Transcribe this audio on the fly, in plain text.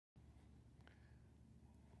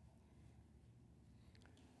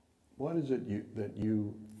what is it that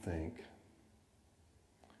you think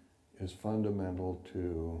is fundamental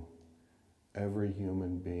to every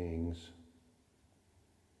human being's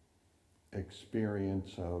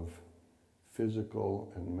experience of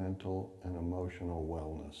physical and mental and emotional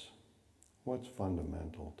wellness? What's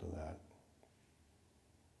fundamental to that?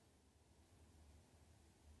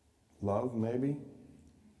 Love, maybe?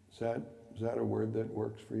 Is that a word that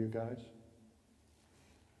works for you guys?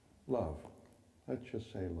 Love. Let's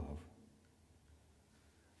just say love.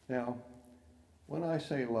 Now, when I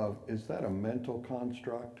say love, is that a mental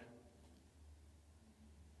construct?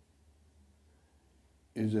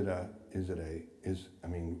 I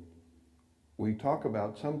mean, we talk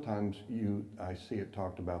about, sometimes I see it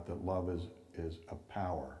talked about that love is a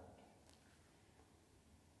power.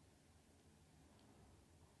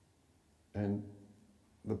 And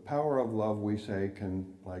the power of love, we say, can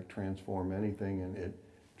like transform anything, and it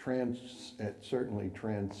certainly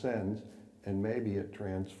transcends, and maybe it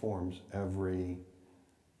transforms every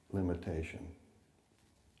limitation.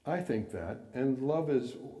 I think that, and love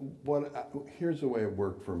is here's the way it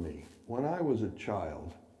worked for me. When I was a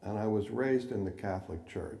child, and I was raised in the Catholic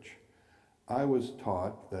Church, I was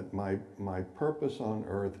taught that my purpose on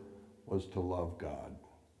earth was to love God.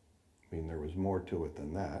 I mean, there was more to it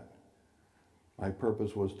than that. My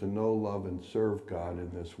purpose was to know, love, and serve God in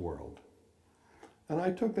this world. And I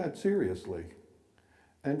took that seriously.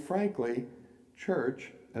 And frankly,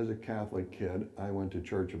 church, as a Catholic kid, I went to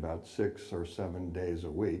church about 6 or 7 days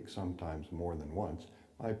a week, sometimes more than once.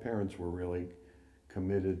 My parents were really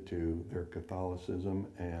committed to their Catholicism,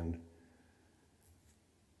 and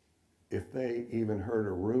if they even heard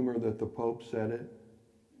a rumor that the Pope said it,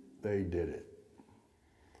 they did it.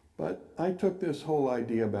 But I took this whole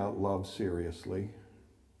idea about love seriously,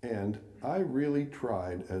 and I really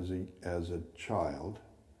tried as a child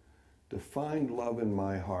to find love in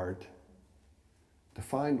my heart, to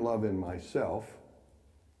find love in myself.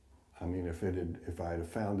 I mean, if I had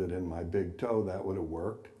found it in my big toe, that would have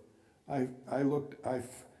worked. I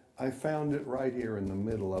found it right here in the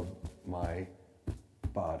middle of my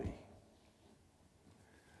body.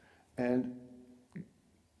 And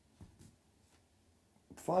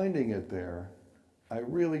finding it there, I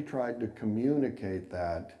really tried to communicate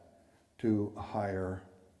that to a higher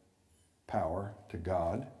power, to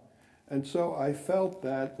God. And so I felt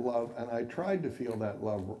that love, and I tried to feel that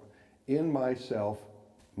love in myself,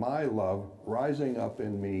 my love rising up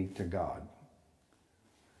in me to God.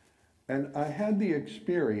 And I had the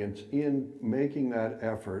experience in making that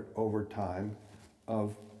effort over time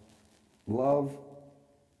of love,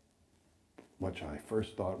 which I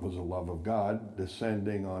first thought was a love of God,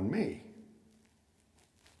 descending on me.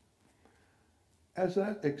 As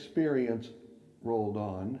that experience rolled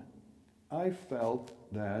on, I felt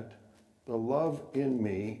that the love in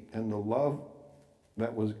me and the love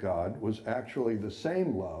that was God was actually the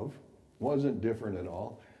same love, wasn't different at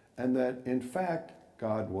all, and that in fact,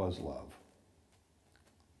 God was love.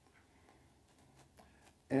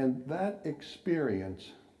 And that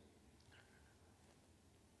experience,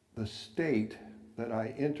 the state that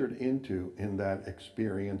I entered into in that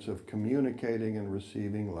experience of communicating and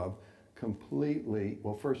receiving love, completely,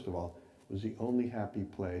 well, first of all, was the only happy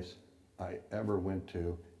place I ever went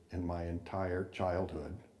to in my entire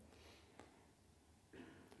childhood.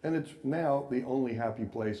 And it's now the only happy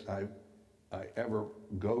place I ever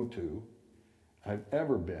go to, I've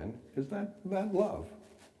ever been, is that love.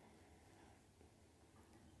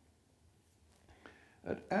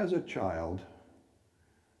 And as a child,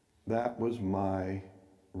 that was my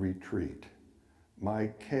retreat, my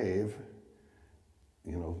cave,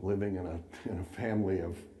 you know, living in a family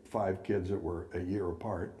of 5 kids that were a year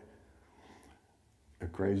apart, a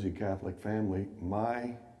crazy Catholic family.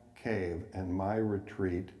 My cave and my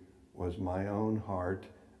retreat was my own heart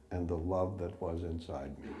and the love that was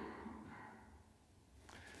inside me.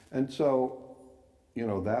 And so, you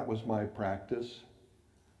know, that was my practice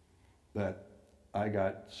that I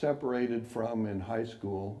got separated from in high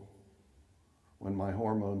school when my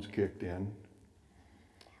hormones kicked in.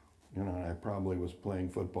 You know, and I probably was playing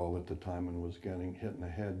football at the time and was getting hit in the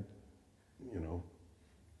head, you know,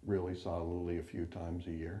 really solidly a few times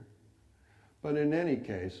a year. But in any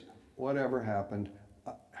case, whatever happened,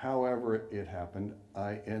 however it happened,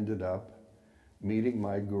 I ended up meeting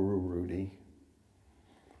my guru Rudy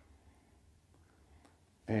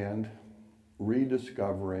and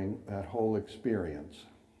rediscovering that whole experience.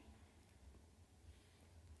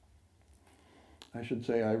 I should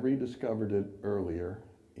say I rediscovered it earlier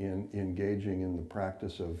in engaging in the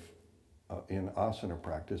practice of, in asana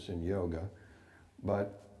practice in yoga,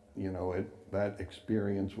 but you know, that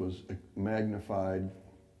experience was magnified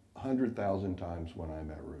 100,000 times when I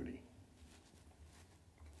met Rudy.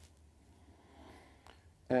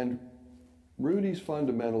 And Rudy's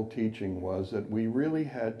fundamental teaching was that we really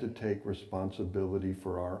had to take responsibility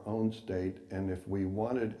for our own state, and if we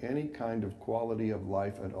wanted any kind of quality of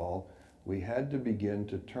life at all, we had to begin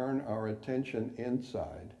to turn our attention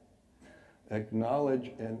inside,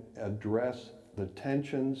 acknowledge and address the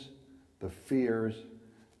tensions, the fears,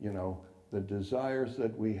 the desires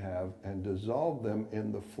that we have, and dissolve them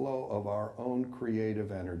in the flow of our own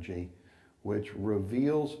creative energy, which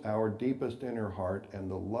reveals our deepest inner heart and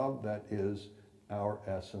the love that is our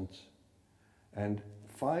essence. And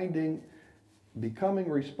becoming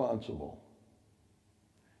responsible,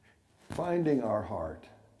 finding our heart,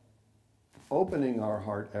 opening our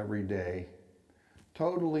heart every day,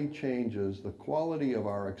 totally changes the quality of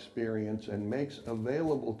our experience and makes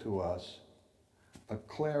available to us a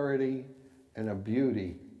clarity and a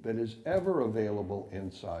beauty that is ever available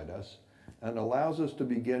inside us, and allows us to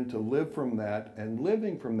begin to live from that, and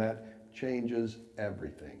living from that changes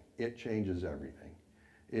everything. It changes everything.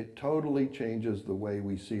 It totally changes the way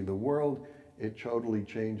we see the world. It totally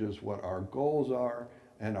changes what our goals are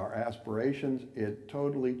and our aspirations. It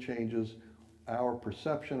totally changes our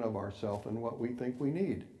perception of ourselves and what we think we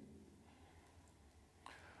need.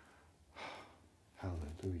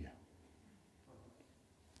 Hallelujah.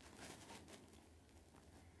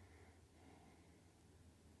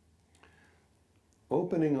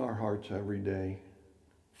 Opening our hearts every day,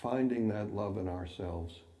 finding that love in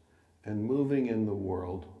ourselves, and moving in the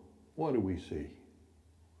world, what do we see?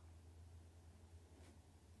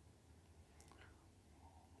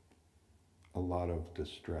 A lot of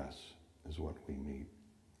distress is what we meet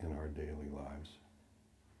in our daily lives.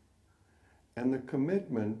 And the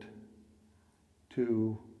commitment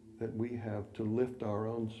that we have to lift our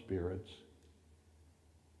own spirits,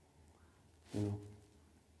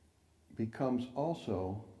 becomes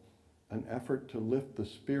also an effort to lift the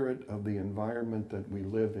spirit of the environment that we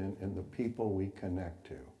live in and the people we connect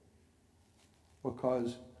to.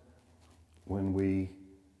 Because when we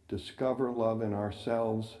discover love in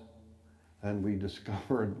ourselves and we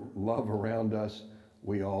discover love around us,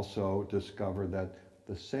 we also discover that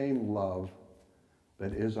the same love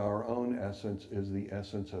that is our own essence is the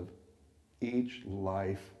essence of each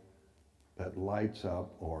life that lights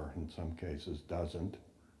up, or in some cases doesn't,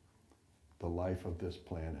 the life of this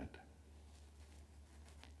planet.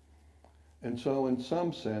 And so in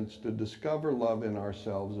some sense, to discover love in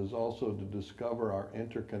ourselves is also to discover our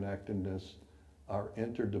interconnectedness, our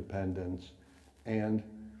interdependence, and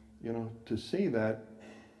to see that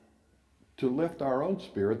to lift our own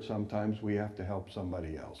spirit, sometimes we have to help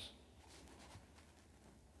somebody else.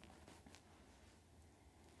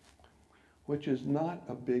 Which is not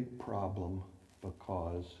a big problem,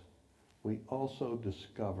 because we also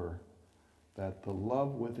discover that the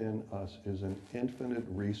love within us is an infinite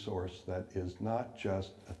resource that is not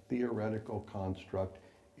just a theoretical construct,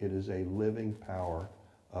 it is a living power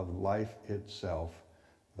of life itself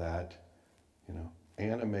that,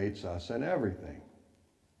 animates us and everything.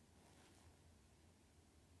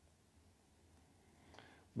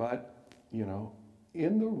 But,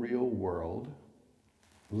 in the real world,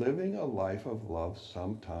 living a life of love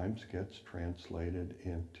sometimes gets translated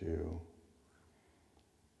into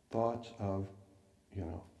thoughts of,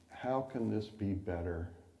 how can this be better?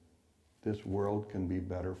 This world can be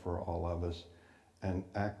better for all of us. An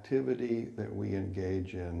activity that we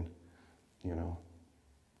engage in,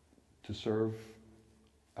 to serve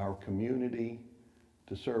our community,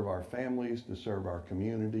 to serve our families, to serve our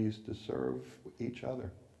communities, to serve each other.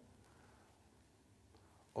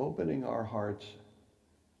 Opening our hearts,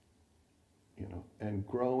 and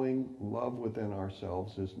growing love within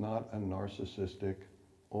ourselves is not a narcissistic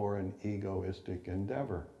or an egoistic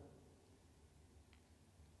endeavor.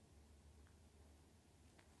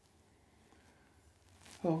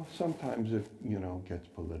 Oh, sometimes it, gets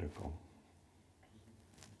political.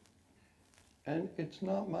 And it's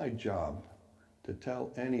not my job to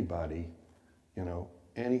tell anybody,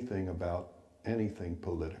 anything about anything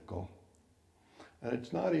political. And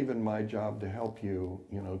it's not even my job to help you,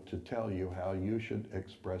 to tell you how you should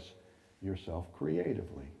express yourself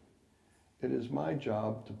creatively. It is my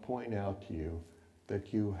job to point out to you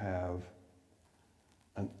that you have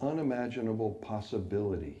an unimaginable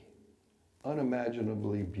possibility,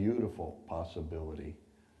 unimaginably beautiful possibility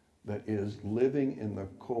that is living in the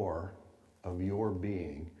core of your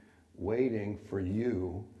being, waiting for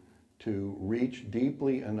you to reach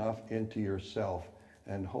deeply enough into yourself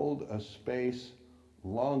and hold a space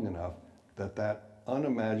long enough that that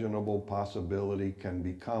unimaginable possibility can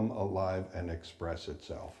become alive and express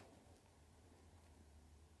itself.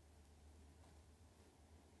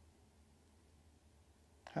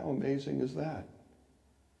 How amazing is that?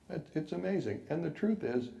 It's amazing. And the truth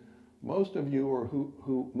is, most of you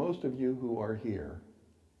who are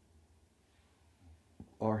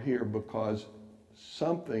here because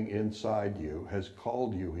something inside you has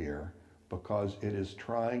called you here, because it is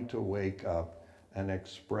trying to wake up and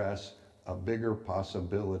express a bigger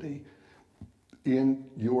possibility in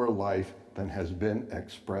your life than has been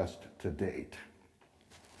expressed to date.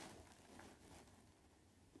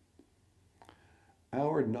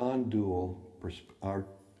 Our non-dual our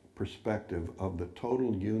perspective of the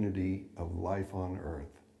total unity of life on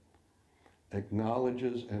earth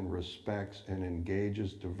acknowledges and respects and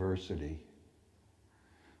engages diversity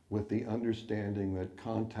with the understanding that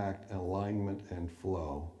contact, alignment, and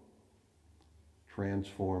flow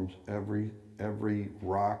transforms every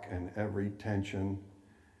rock and every tension,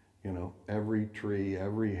 every tree,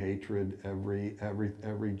 every hatred,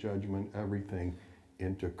 every judgment, everything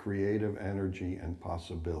into creative energy and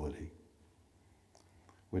possibility,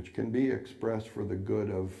 which can be expressed for the good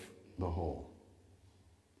of the whole.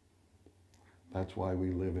 That's why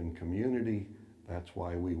we live in community. That's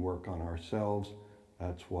why we work on ourselves.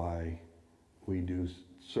 That's why we do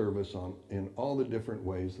service in all the different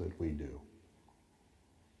ways that we do.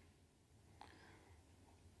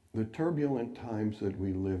 The turbulent times that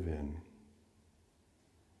we live in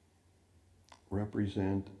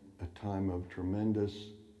represent a time of tremendous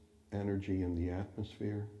energy in the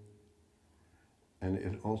atmosphere, and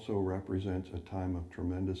it also represents a time of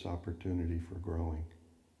tremendous opportunity for growing.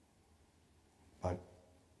 But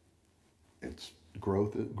it's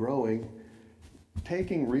growing,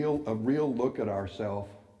 taking a real look at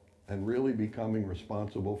ourselves and really becoming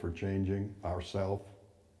responsible for changing ourselves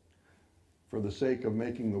for the sake of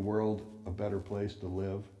making the world a better place to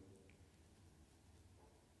live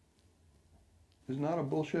is not a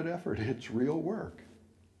bullshit effort. It's real work.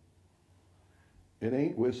 It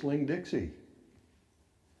ain't whistling Dixie.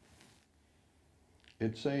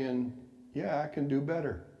 It's saying, yeah, I can do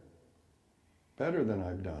better than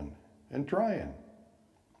I've done, and trying.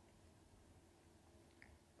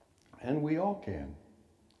 And we all can.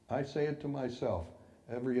 I say it to myself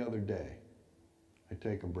every other day. I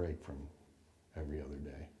take a break from every other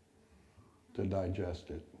day to digest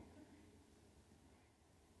it.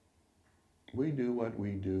 We do what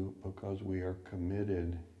we do because we are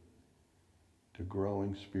committed to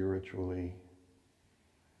growing spiritually,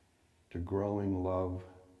 to growing love,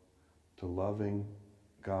 to loving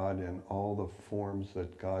God in all the forms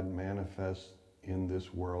that God manifests in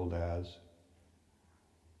this world as.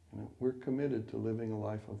 We're committed to living a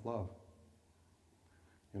life of love.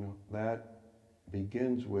 That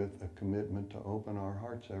begins with a commitment to open our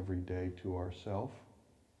hearts every day to ourself,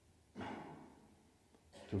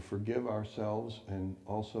 to forgive ourselves, and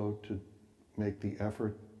also to make the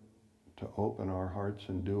effort to open our hearts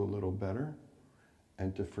and do a little better,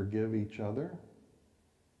 and to forgive each other,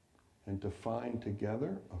 and to find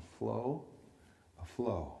together a flow.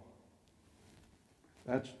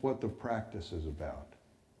 That's what the practice is about.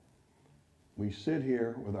 We sit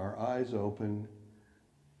here with our eyes open,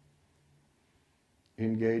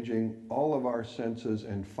 engaging all of our senses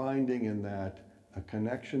and finding in that a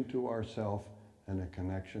connection to ourself and a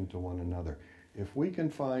connection to one another. If we can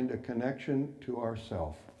find a connection to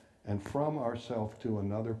ourself and from ourself to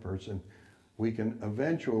another person, we can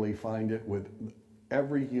eventually find it with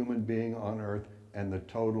every human being on earth and the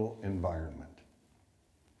total environment.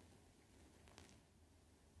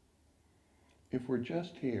 If we're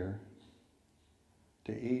just here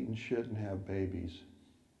to eat and shit and have babies,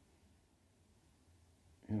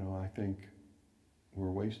 I think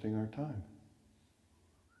we're wasting our time.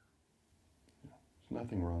 There's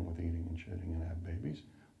nothing wrong with eating and shitting and have babies,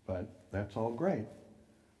 but that's all great.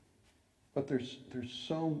 But there's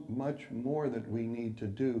so much more that we need to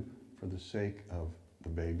do for the sake of the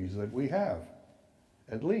babies that we have,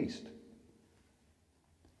 at least.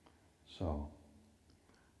 So,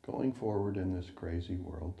 going forward in this crazy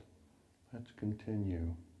world, let's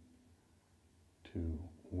continue to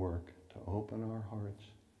work to open our hearts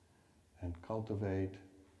and cultivate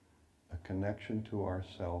a connection to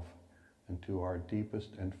ourself and to our deepest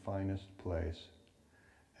and finest place,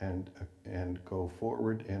 and go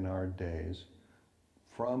forward in our days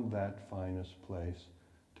from that finest place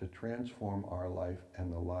to transform our life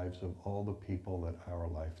and the lives of all the people that our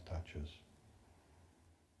life touches.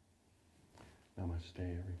 Namaste,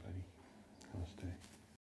 everybody. Namaste.